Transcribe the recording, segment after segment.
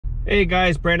Hey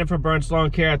guys, Brandon from Burns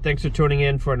Lawn Care. Thanks for tuning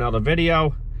in for another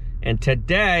video. And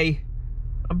today,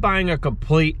 I'm buying a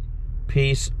complete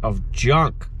piece of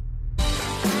junk.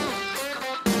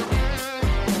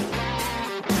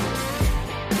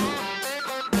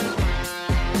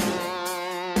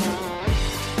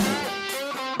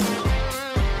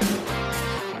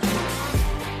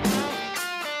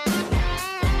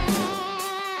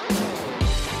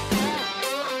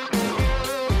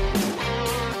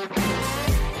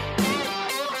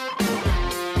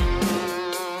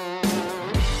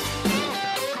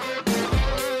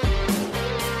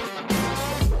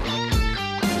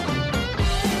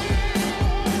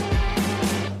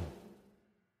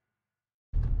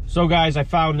 So guys, I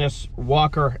found this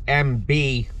Walker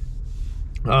MB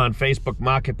on Facebook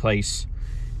Marketplace,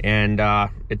 and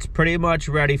it's pretty much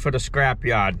ready for the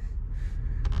scrapyard.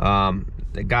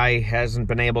 The guy hasn't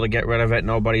been able to get rid of it.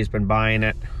 Nobody's been buying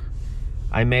it.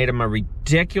 I made him a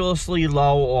ridiculously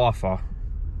low offer.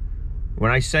 When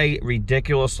I say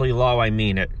ridiculously low, I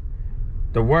mean it.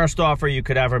 The worst offer you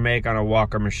could ever make on a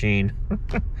Walker machine.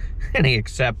 And he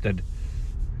accepted.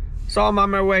 So I'm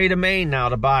on my way to Maine now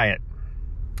to buy it.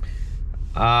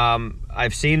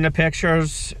 I've seen the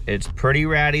pictures. It's pretty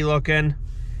ratty looking.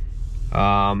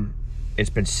 It's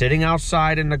been sitting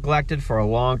outside and neglected for a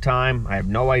long time. I have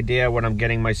no idea what I'm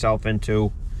getting myself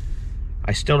into.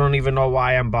 I still don't even know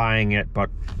why I'm buying it, but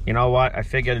you know what? I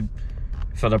figured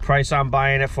for the price I'm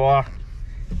buying it for,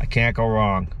 I can't go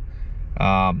wrong.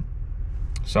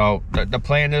 So the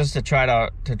plan is to try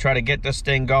to get this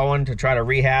thing going, to try to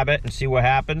rehab it and see what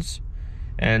happens,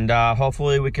 and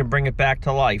hopefully we can bring it back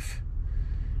to life.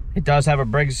 It does have a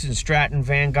Briggs & Stratton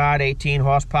Vanguard 18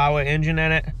 horsepower engine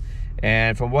in it,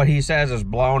 and from what he says, it's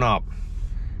blown up.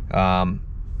 I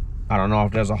don't know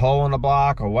if there's a hole in the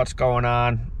block or what's going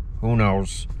on. Who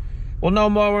knows? We'll know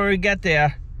more when we get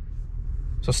there,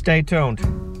 so stay tuned.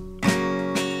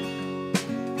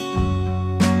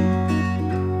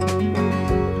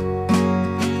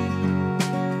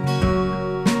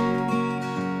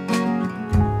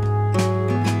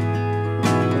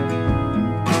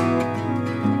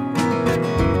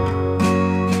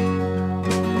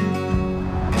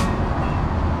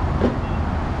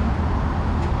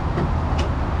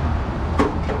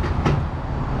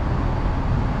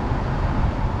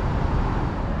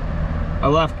 I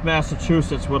left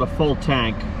Massachusetts with a full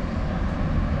tank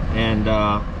and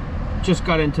just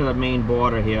got into the Maine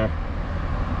border here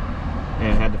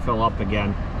and had to fill up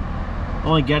again.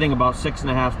 Only getting about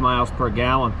 6.5 miles per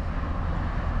gallon.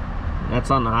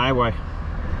 That's on the highway.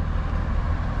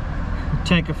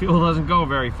 Tank of fuel doesn't go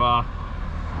very far.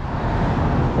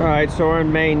 Alright, so we're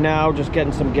in Maine now, just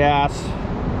getting some gas.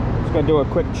 Just gonna do a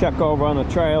quick check over on the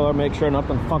trailer, make sure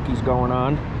nothing funky's going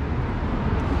on.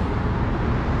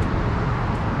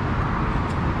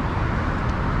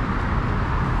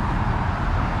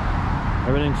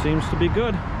 Everything seems to be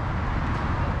good.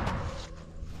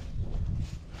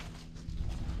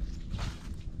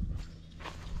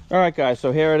 All right, guys,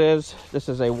 so here it is. This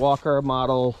is a Walker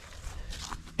model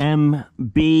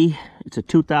MB. It's a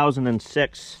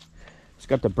 2006. It's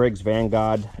got the Briggs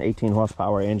Vanguard 18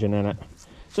 horsepower engine in it.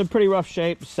 It's in pretty rough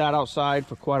shape. Sat outside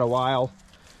for quite a while,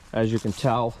 as you can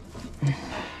tell.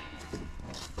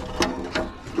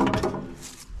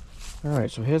 All right,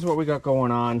 so here's what we got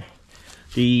going on.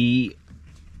 The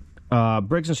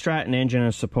Briggs & Stratton engine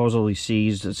is supposedly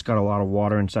seized. It's got a lot of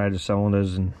water inside the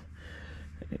cylinders and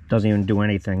it doesn't even do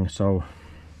anything, so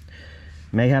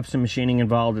may have some machining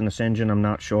involved in this engine, I'm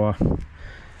not sure.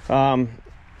 The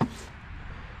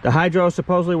hydros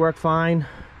supposedly work fine.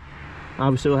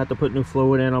 Obviously we'll have to put new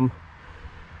fluid in them.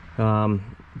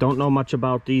 Don't know much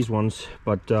about these ones,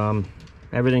 but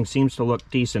everything seems to look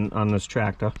decent on this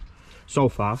tractor so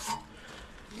far.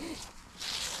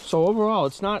 So overall,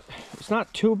 it's not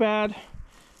too bad,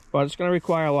 but it's going to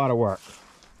require a lot of work.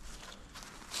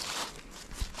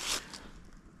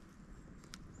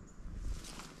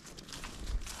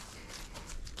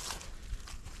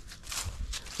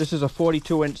 This is a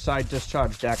 42-inch side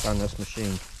discharge deck on this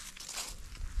machine.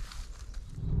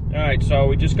 All right, so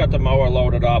we just got the mower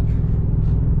loaded up.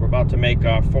 We're about to make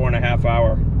a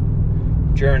 4.5-hour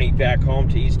journey back home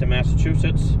to Eastern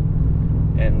Massachusetts,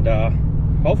 and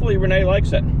hopefully Renee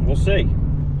likes it. We'll see.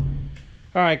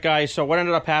 All right, guys, so what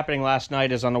ended up happening last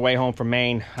night is on the way home from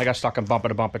Maine, I got stuck in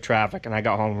bumper-to-bumper traffic, and I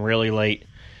got home really late.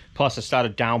 Plus, it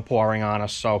started downpouring on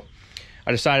us, so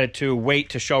I decided to wait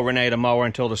to show Renee the mower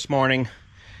until this morning,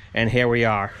 and here we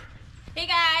are. Hey,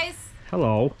 guys.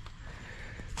 Hello.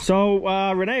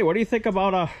 So, Renee, what do you think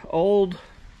about a old,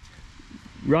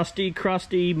 rusty,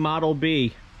 crusty Model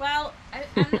B? Well,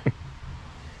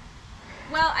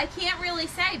 Well, I can't really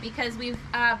say because we've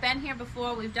been here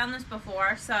before. We've done this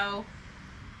before, so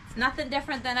it's nothing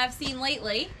different than I've seen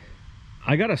lately.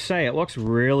 I gotta say, it looks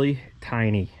really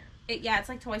tiny. Yeah, it's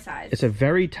like toy size. It's a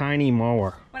very tiny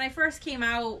mower. When I first came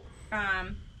out,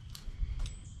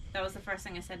 that was the first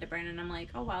thing I said to Brandon. I'm like,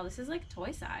 oh wow, this is like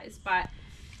toy size. But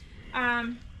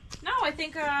no, I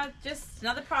think just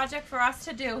another project for us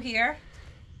to do here.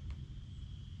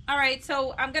 All right,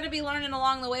 so I'm going to be learning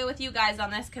along the way with you guys on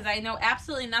this because I know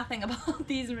absolutely nothing about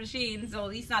these machines, or at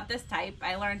least not this type.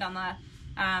 I learned on the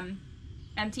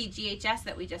MTGHS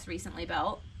that we just recently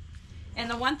built. And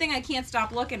the one thing I can't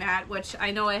stop looking at, which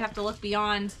I know I have to look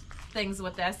beyond things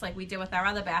with this, like we did with our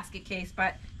other basket case,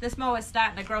 but this mower is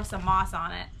starting to grow some moss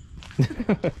on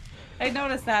it. I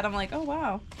noticed that. I'm like, oh,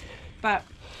 wow. But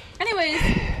anyways.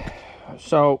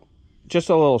 So, just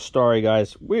a little story,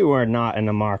 guys. We were not in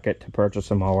the market to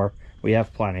purchase a mower. We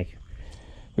have plenty.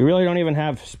 We really don't even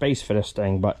have space for this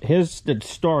thing, but here's the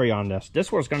story on this.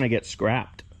 This was going to get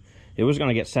scrapped. It was going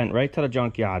to get sent right to the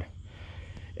junkyard.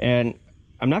 And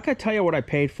I'm not going to tell you what I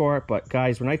paid for it, but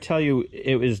guys, when I tell you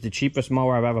it was the cheapest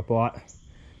mower I've ever bought,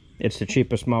 it's the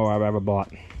cheapest mower I've ever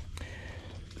bought.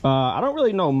 I don't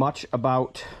really know much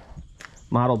about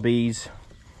Model Bs.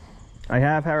 I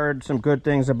have heard some good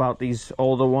things about these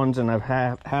older ones, and I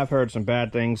have heard some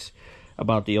bad things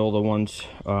about the older ones.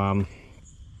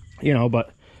 You know,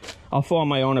 but I'll form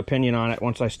my own opinion on it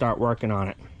once I start working on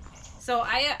it. So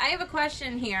I have a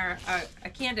question here, a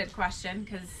candid question,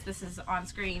 because this is on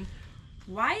screen.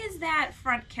 Why is that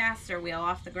front caster wheel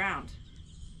off the ground?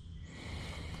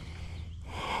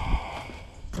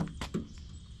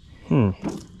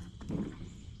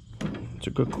 It's a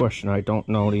good question. I don't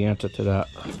know the answer to that.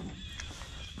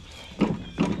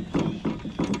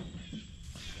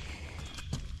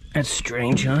 That's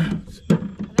strange, huh? I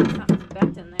think something's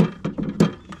bent in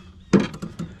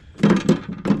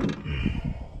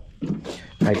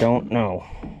there. I don't know.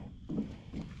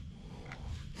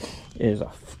 Is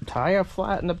a tire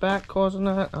flat in the back causing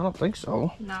that? I don't think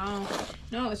so. No,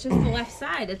 it's just the left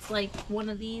side. It's like one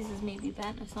of these is maybe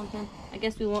bent or something. I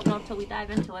guess we won't know until we dive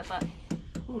into it, but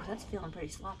ooh, that's feeling pretty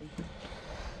sloppy.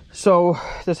 So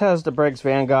this has the Briggs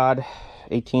Vanguard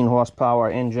 18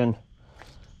 horsepower engine.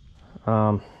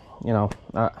 You know,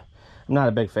 I'm not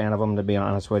a big fan of them, to be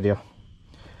honest with you.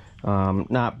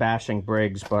 Not bashing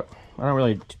Briggs, but I don't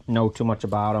really know too much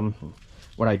about them.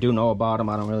 What I do know about them,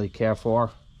 I don't really care for.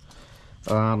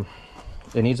 It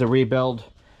needs a rebuild.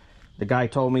 The guy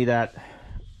told me that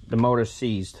the motor's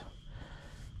seized,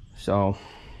 so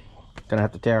gonna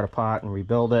have to tear it apart and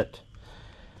rebuild it.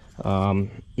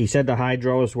 He said the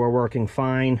hydros were working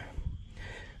fine.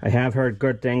 I have heard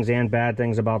good things and bad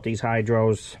things about these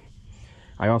hydros.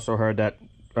 I also heard that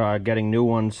getting new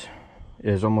ones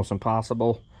is almost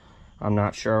impossible. I'm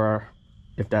not sure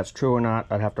if that's true or not.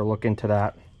 I'd have to look into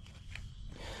that.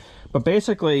 But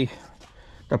basically,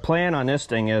 the plan on this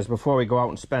thing is, before we go out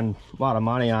and spend a lot of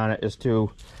money on it, is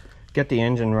to get the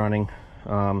engine running.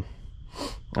 I'm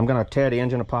going to tear the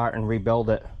engine apart and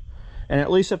rebuild it. And at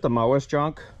least if the mower's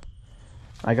junk,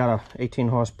 I got a 18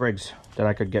 horse Briggs that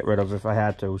I could get rid of if I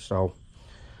had to. So,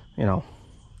 you know,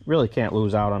 really can't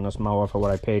lose out on this mower for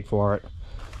what I paid for it.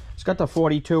 It's got the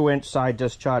 42-inch side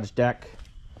discharge deck.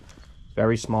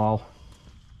 Very small.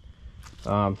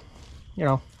 You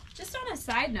know. Just on a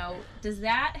side note, does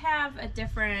that have a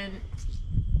different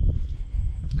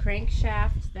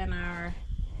crankshaft than our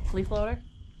leaf loader?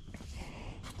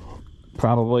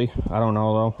 Probably. I don't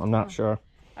know though. I'm not sure.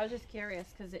 I was just curious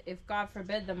because if God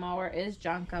forbid the mower is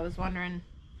junk, I was wondering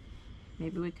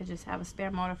maybe we could just have a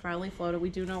spare motor for our leaf loader. We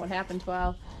do know what happened to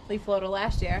our leaf loader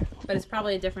last year, but it's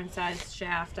probably a different size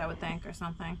shaft, I would think, or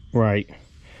something. Right.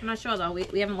 I'm not sure though.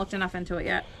 We haven't looked enough into it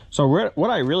yet. So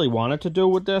what I really wanted to do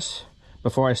with this,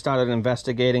 before I started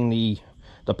investigating the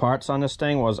parts on this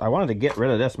thing, was I wanted to get rid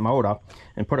of this motor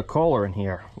and put a Kohler in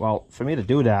here. Well, for me to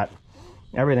do that,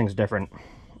 everything's different.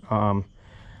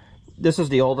 This is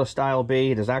the older style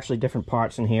B. There's actually different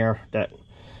parts in here that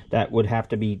would have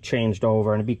to be changed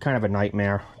over, and it'd be kind of a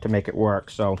nightmare to make it work.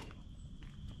 So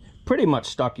pretty much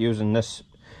stuck using this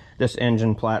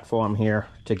engine platform here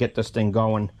to get this thing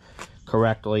going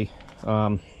correctly.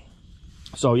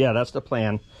 So yeah, that's the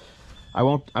plan. I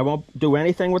won't do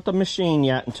anything with the machine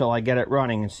yet until I get it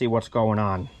running and see what's going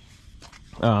on.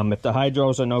 If the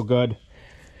hydros are no good,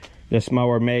 this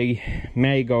mower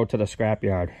may go to the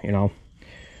scrapyard. You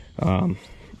know,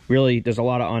 really, there's a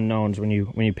lot of unknowns when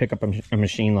you pick up a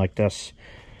machine like this.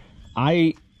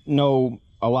 I know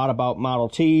a lot about Model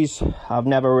Ts. I've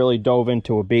never really dove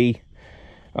into a B,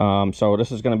 so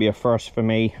this is going to be a first for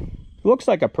me. It looks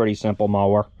like a pretty simple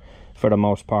mower for the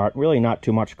most part. Really not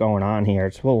too much going on here.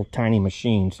 It's a little tiny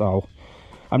machine, so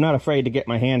I'm not afraid to get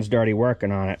my hands dirty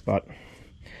working on it, but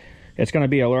it's going to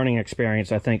be a learning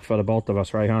experience, I think, for the both of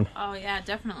us, right, hon? Oh, yeah,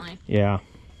 definitely. Yeah.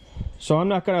 So I'm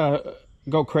not going to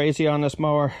go crazy on this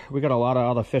mower. We got a lot of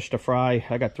other fish to fry.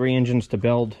 I got 3 engines to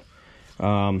build.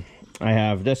 I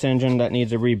have this engine that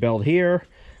needs a rebuild here.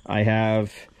 I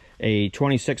have a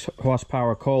 26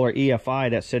 horsepower Kohler EFI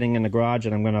that's sitting in the garage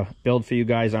that I'm going to build for you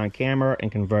guys on camera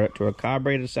and convert it to a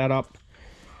carbureted setup.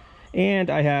 And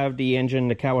I have the engine,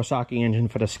 the Kawasaki engine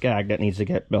for the Skag that needs to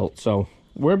get built. So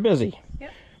we're busy.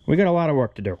 Yep. We got a lot of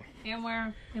work to do. And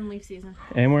we're in leaf season.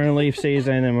 And we're in leaf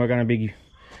season, and we're going to be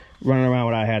running around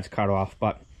with our heads cut off.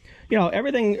 But, you know,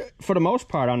 everything for the most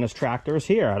part on this tractor is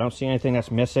here. I don't see anything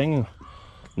that's missing.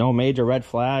 No major red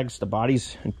flags. The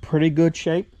body's in pretty good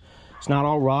shape. It's not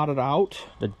all rotted out.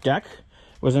 The deck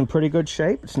was in pretty good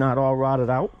shape. It's not all rotted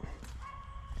out.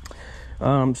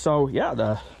 So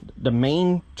yeah, the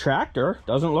main tractor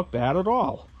doesn't look bad at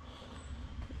all.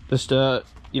 Just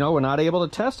you know, we're not able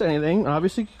to test anything,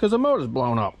 obviously, because the motor's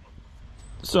blown up.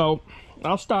 So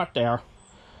I'll start there.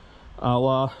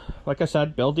 I'll like I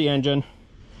said, build the engine,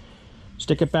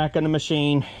 stick it back in the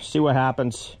machine, see what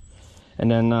happens, and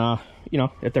then you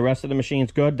know, if the rest of the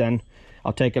machine's good, then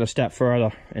I'll take it a step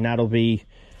further, and that'll be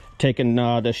taking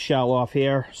the shell off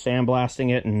here,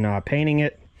 sandblasting it, and painting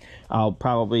it. I'll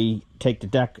probably take the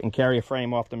deck and carrier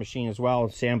frame off the machine as well,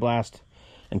 sandblast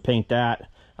and paint that.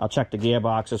 I'll check the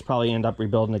gearboxes, probably end up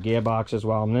rebuilding the gearboxes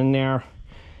while I'm in there.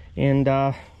 And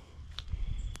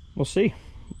we'll see.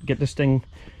 Get this thing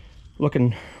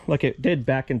looking like it did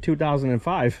back in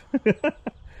 2005.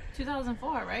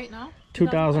 2004, right? No?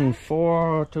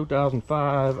 2004,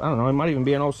 2005, I don't know, it might even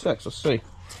be an 06, let's see.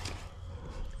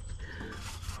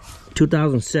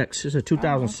 2006, it's a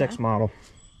 2006 model.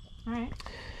 All right.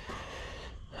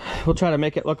 We'll try to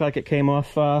make it look like it came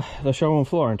off the showroom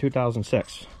floor in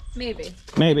 2006. Maybe.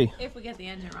 Maybe. If we get the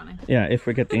engine running. Yeah, if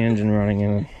we get the engine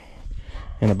running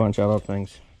and a bunch of other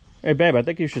things. Hey, babe, I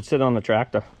think you should sit on the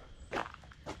tractor.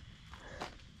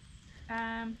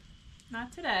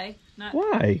 Not today.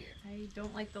 Why? I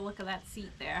don't like the look of that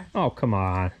seat there. Oh, come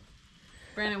on.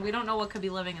 Brandon, we don't know what could be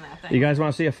living in that thing. You guys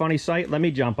want to see a funny sight? Let me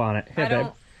jump on it. Here, babe.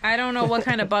 I don't know what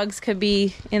kind of bugs could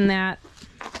be in that.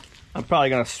 I'm probably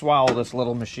going to swallow this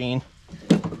little machine.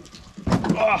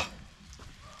 Ugh.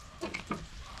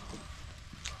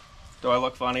 Do I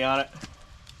look funny on it?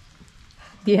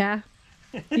 Yeah,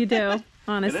 you do,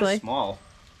 honestly. It is small.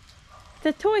 It's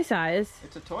a toy size.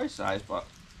 It's a toy size, but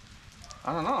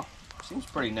I don't know. Seems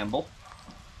pretty nimble.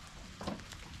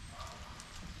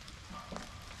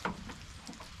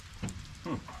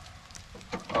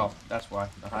 Oh, that's why.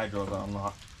 The hydro's on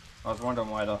lock. I was wondering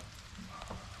why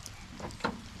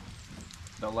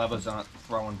the levers aren't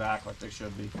throwing back like they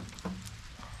should be.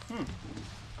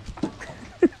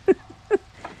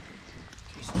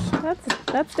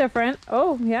 That's different.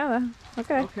 Oh, yeah.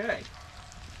 Okay. Okay.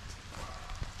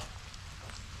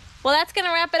 Well, that's going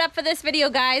to wrap it up for this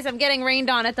video, guys. I'm getting rained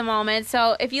on at the moment.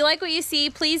 So if you like what you see,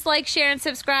 please like, share, and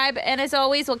subscribe. And as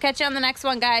always, we'll catch you on the next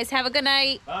one, guys. Have a good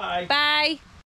night. Bye. Bye.